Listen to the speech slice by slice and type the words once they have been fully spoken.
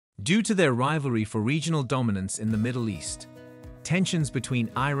Due to their rivalry for regional dominance in the Middle East, tensions between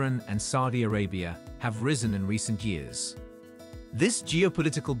Iran and Saudi Arabia have risen in recent years. This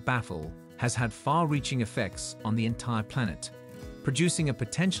geopolitical battle has had far-reaching effects on the entire planet, producing a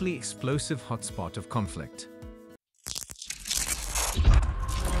potentially explosive hotspot of conflict.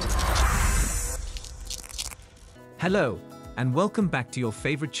 Hello, and welcome back to your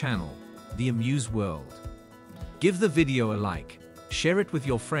favorite channel, the Amuse World. Give the video a like, share it with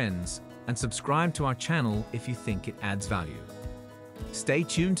your friends, and subscribe to our channel if you think it adds value. Stay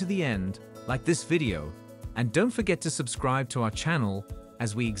tuned to the end, like this video, and don't forget to subscribe to our channel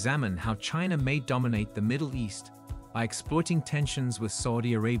as we examine how China may dominate the Middle East by exploiting tensions with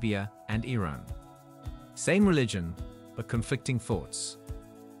Saudi Arabia and Iran. Same religion, but conflicting thoughts.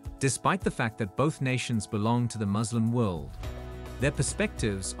 Despite the fact that both nations belong to the Muslim world, their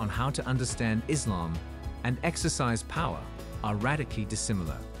perspectives on how to understand Islam and exercise power are radically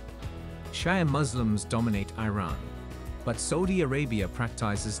dissimilar. Shia Muslims dominate Iran, but Saudi Arabia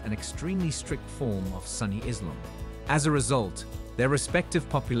practices an extremely strict form of Sunni Islam. As a result, their respective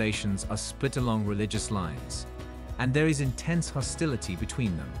populations are split along religious lines, and there is intense hostility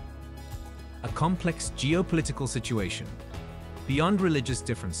between them. A complex geopolitical situation. Beyond religious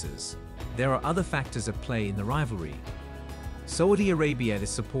differences, there are other factors at play in the rivalry. Saudi Arabia is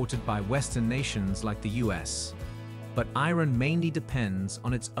supported by Western nations like the US, but Iran mainly depends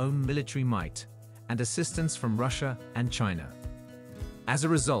on its own military might and assistance from Russia and China. As a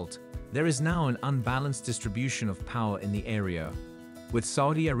result, there is now an unbalanced distribution of power in the area, with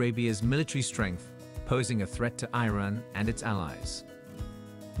Saudi Arabia's military strength posing a threat to Iran and its allies.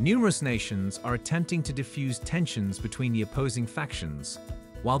 Numerous nations are attempting to diffuse tensions between the opposing factions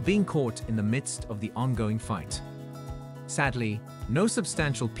while being caught in the midst of the ongoing fight. Sadly, no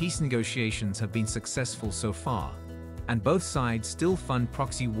substantial peace negotiations have been successful so far, and both sides still fund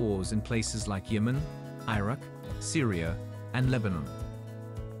proxy wars in places like Yemen, Iraq, Syria, and Lebanon.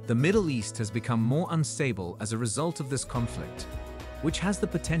 The Middle East has become more unstable as a result of this conflict, which has the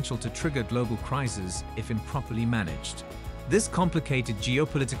potential to trigger global crises if improperly managed. This complicated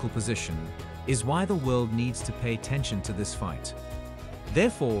geopolitical position is why the world needs to pay attention to this fight.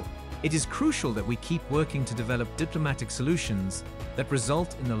 Therefore, it is crucial that we keep working to develop diplomatic solutions that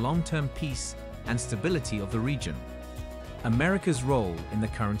result in the long-term peace and stability of the region. America's role in the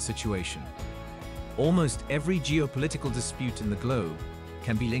current situation. Almost every geopolitical dispute in the globe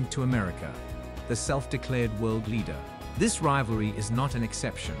can be linked to America, the self-declared world leader. This rivalry is not an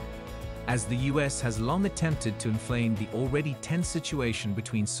exception, as the US has long attempted to inflame the already tense situation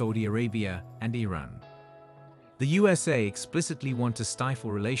between Saudi Arabia and Iran. The USA explicitly want to stifle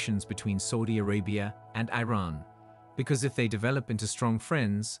relations between Saudi Arabia and Iran, because if they develop into strong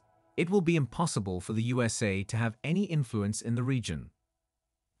friends, it will be impossible for the USA to have any influence in the region.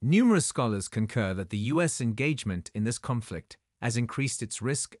 Numerous scholars concur that the US engagement in this conflict has increased its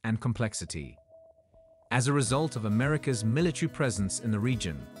risk and complexity. As a result of America's military presence in the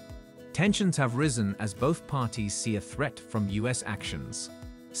region, tensions have risen as both parties see a threat from US actions.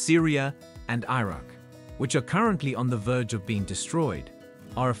 Syria and Iraq, which are currently on the verge of being destroyed,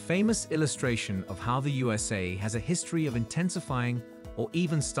 are a famous illustration of how the USA has a history of intensifying or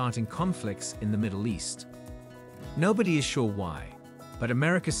even starting conflicts in the Middle East. Nobody is sure why, but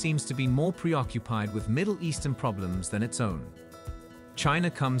America seems to be more preoccupied with Middle Eastern problems than its own.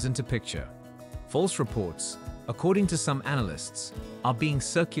 China comes into picture. False reports, according to some analysts, are being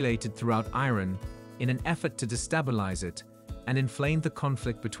circulated throughout Iran in an effort to destabilize it and inflame the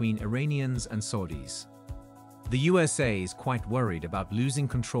conflict between Iranians and Saudis. The USA is quite worried about losing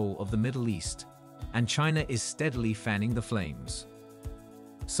control of the Middle East, and China is steadily fanning the flames.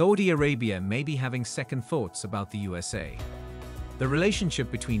 Saudi Arabia may be having second thoughts about the USA. The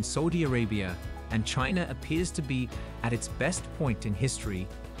relationship between Saudi Arabia and China appears to be at its best point in history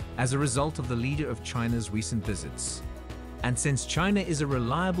as a result of the leader of China's recent visits. And since China is a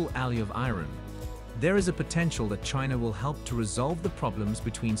reliable ally of Iran, there is a potential that China will help to resolve the problems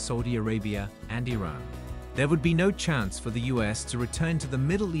between Saudi Arabia and Iran. There would be no chance for the US to return to the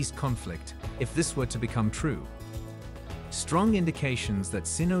Middle East conflict if this were to become true. Strong indications that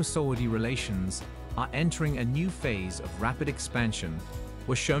Sino-Saudi relations are entering a new phase of rapid expansion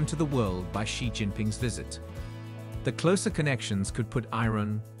were shown to the world by Xi Jinping's visit. The closer connections could put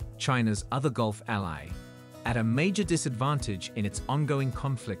Iran, China's other Gulf ally, at a major disadvantage in its ongoing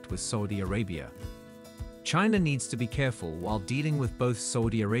conflict with Saudi Arabia. China needs to be careful while dealing with both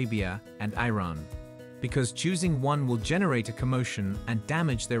Saudi Arabia and Iran, because choosing one will generate a commotion and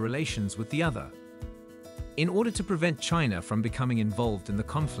damage their relations with the other. In order to prevent China from becoming involved in the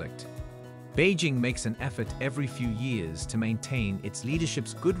conflict, Beijing makes an effort every few years to maintain its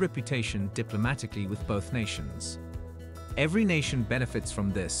leadership's good reputation diplomatically with both nations. Every nation benefits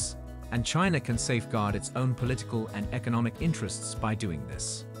from this, and China can safeguard its own political and economic interests by doing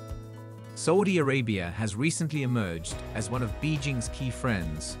this. Saudi Arabia has recently emerged as one of Beijing's key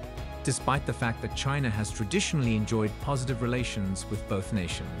friends, despite the fact that China has traditionally enjoyed positive relations with both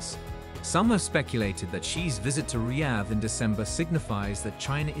nations. Some have speculated that Xi's visit to Riyadh in December signifies that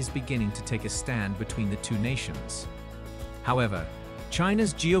China is beginning to take a stand between the two nations. However,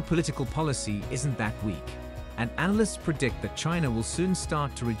 China's geopolitical policy isn't that weak, and analysts predict that China will soon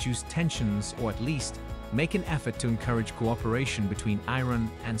start to reduce tensions or at least make an effort to encourage cooperation between Iran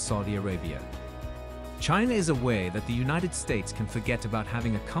and Saudi Arabia. China is aware that the United States can forget about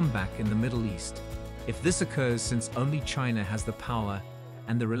having a comeback in the Middle East if this occurs, since only China has the power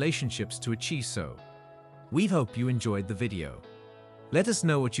and the relationships to achieve so. We hope you enjoyed the video. Let us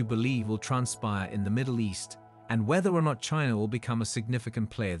know what you believe will transpire in the Middle East and whether or not China will become a significant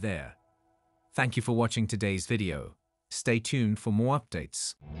player there. Thank you for watching today's video. Stay tuned for more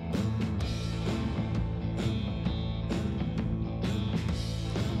updates.